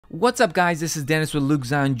What's up guys, this is Dennis with Luke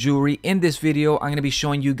Zion Jewelry. In this video, I'm going to be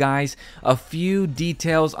showing you guys a few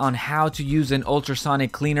details on how to use an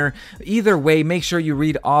ultrasonic cleaner. Either way, make sure you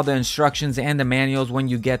read all the instructions and the manuals when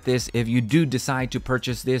you get this if you do decide to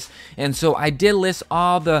purchase this. And so I did list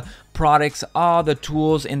all the products, all the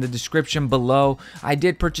tools in the description below. I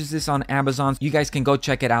did purchase this on Amazon. You guys can go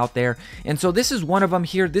check it out there. And so this is one of them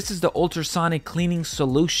here. This is the ultrasonic cleaning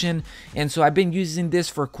solution. And so I've been using this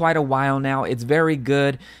for quite a while now. It's very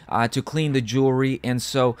good to clean the jewelry. And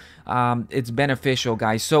so it's beneficial,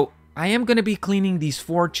 guys. So I am going to be cleaning these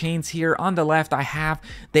 4 chains here. On the left, I have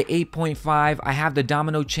the 8.5. I have the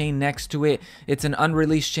domino chain next to it. It's an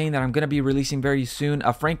unreleased chain that I'm going to be releasing very soon.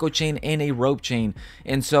 A Franco chain and a rope chain.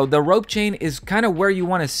 And so the rope chain is kind of where you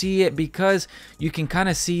want to see it because you can kind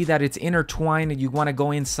of see that it's intertwined. You want to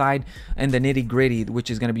go inside and the nitty gritty, which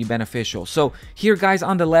is going to be beneficial. So here, guys,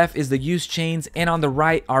 on the left is the used chains and on the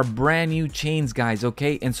right are brand new chains, guys,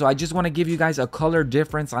 okay? And so I just want to give you guys a color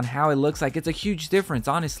difference on how it looks like. It's a huge difference,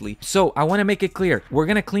 honestly. So I want to make it clear, we're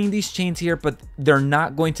going to clean these chains here, but they're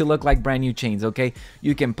not going to look like brand new chains, okay?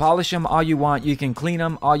 You can polish them all you want. You can clean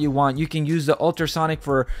them all you want. You can use the ultrasonic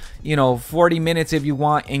for, 40 minutes if you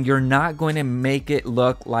want, and you're not going to make it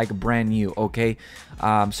look like brand new, okay?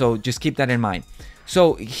 So just keep that in mind.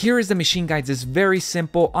 So here is the machine, guys. It's very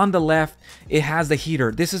simple. On the left, it has the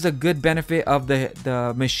heater. This is a good benefit of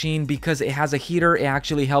the machine because it has a heater. It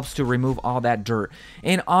actually helps to remove all that dirt.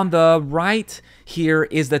 And on the right here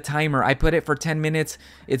is the timer. I put it for 10 minutes.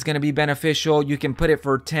 It's going to be beneficial. You can put it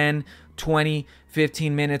for 10, 20,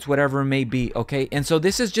 15 minutes, whatever it may be, okay? And so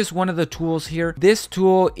this is just one of the tools here. This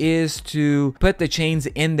tool is to put the chains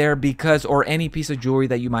in there because, or any piece of jewelry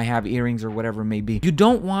that you might have, earrings or whatever it may be. You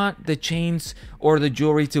don't want the chains or the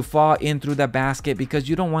jewelry to fall in through the basket because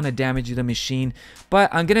you don't want to damage the machine. But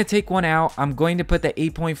I'm gonna take one out. I'm going to put the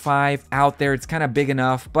 8.5 out there. It's kind of big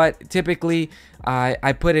enough, but typically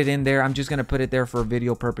I put it in there. I'm just gonna put it there for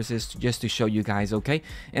video purposes just to show you guys, okay?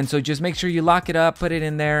 And so just make sure you lock it up, put it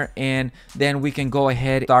in there, and then we can go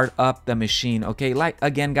ahead and start up the machine, okay? Like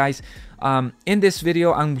again, guys, in this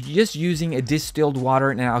video I'm just using a distilled water,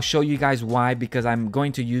 and I'll show you guys why, because I'm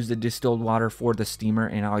going to use the distilled water for the steamer,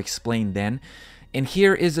 and I'll explain then. And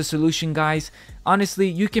here is the solution, guys. Honestly,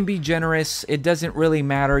 you can be generous. It doesn't really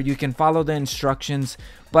matter. You can follow the instructions,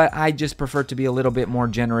 but I just prefer to be a little bit more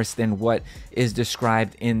generous than what is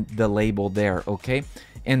described in the label there, okay?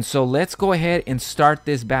 And so let's go ahead and start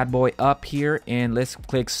this bad boy up here, and let's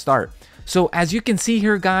click start. So as you can see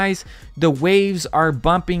here, guys, the waves are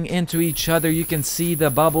bumping into each other. You can see the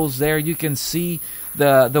bubbles there. You can see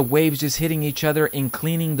the waves just hitting each other and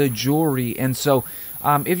cleaning the jewelry. And so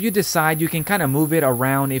if you decide, you can kind of move it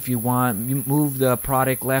around if you want. You move the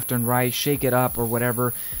product left and right, shake it up or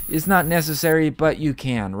whatever. It's not necessary, but you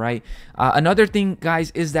can, right? Another thing,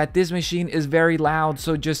 guys, is that this machine is very loud,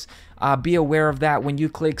 so just be aware of that. When you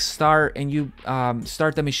click start and you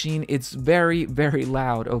start the machine, it's very, very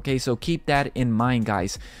loud, okay? So keep that in mind,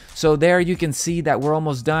 guys. So there you can see that we're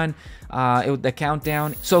almost done. The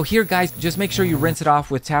countdown. So here, guys, just make sure you rinse it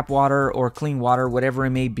off with tap water or clean water, whatever it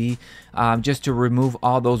may be, just to remove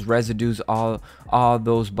all those residues, all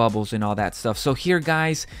those bubbles and all that stuff. So here,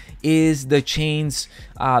 guys, is the chains,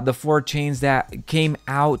 the 4 chains that came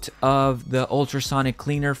out of the ultrasonic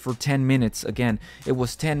cleaner for 10 minutes. Again, it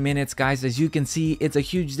was 10 minutes, guys. As you can see, it's a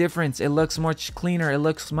huge difference. It looks much cleaner. It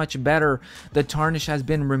looks much better. The tarnish has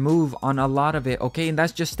been removed on a lot of it, okay? And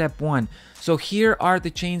that's just step 1. So here are the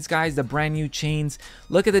chains, guys, the brand new chains.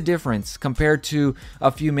 Look at the difference compared to a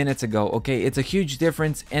few minutes ago, okay? It's a huge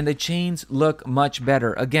difference, and the chains look much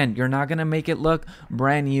better. Again, you're not gonna make it look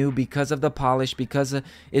brand new because of the polish, because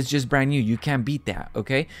it's just brand new. You can't beat that,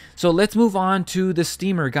 okay? So let's move on to the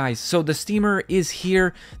steamer, guys. So the steamer is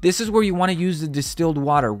here. This is where you want to use the distilled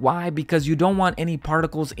water. Why? Because you don't want any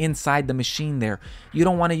particles inside the machine there. You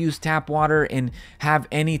don't want to use tap water and have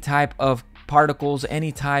any type of particles,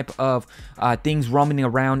 any type of things roaming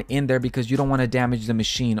around in there, because you don't want to damage the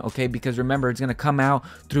machine, okay? Because remember, it's going to come out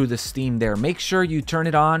through the steam there. Make sure you turn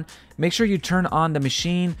it on. Make sure you turn on the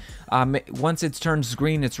machine. Once it turns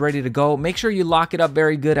green, it's ready to go. Make sure you lock it up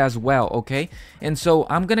very good as well, okay? And so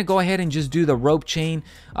I'm going to go ahead and just do the rope chain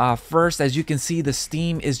first. As you can see, the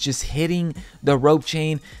steam is just hitting the rope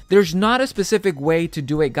chain. There's not a specific way to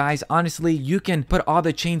do it, guys. Honestly, you can put all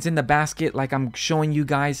the chains in the basket like I'm showing you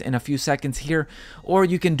guys in a few seconds here, or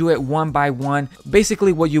you can do it one by one.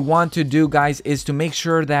 Basically, what you want to do, guys, is to make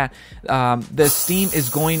sure that the steam is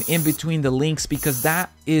going in between the links, because that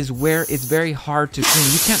is where it's very hard to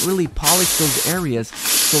clean. You can't really polish those areas,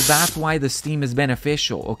 so that's why the steam is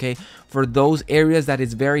beneficial, okay, for those areas that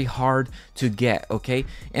it's very hard to get, okay.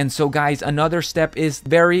 And so guys, another step is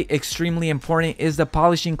very extremely important is the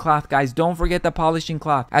polishing cloth, guys. Don't forget the polishing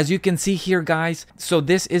cloth. As you can see here, guys, so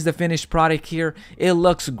this is the finished product here. It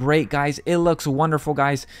looks great, guys. It looks wonderful,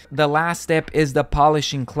 guys. The last step is the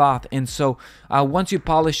polishing cloth, and so once you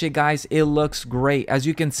polish it, guys, it looks great. As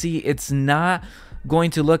you can see, it's not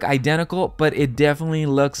going to look identical, but it definitely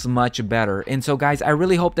looks much better. And so guys, I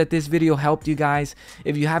really hope that this video helped you guys.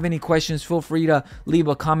 If you have any questions, feel free to leave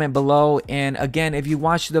a comment below. And again, if you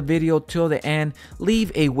watched the video till the end,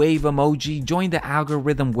 leave a wave emoji, join the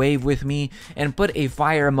algorithm wave with me, and put a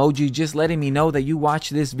fire emoji, just letting me know that you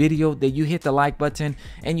watched this video, that you hit the like button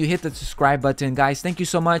and you hit the subscribe button. Guys, thank you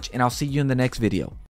so much, and I'll see you in the next video.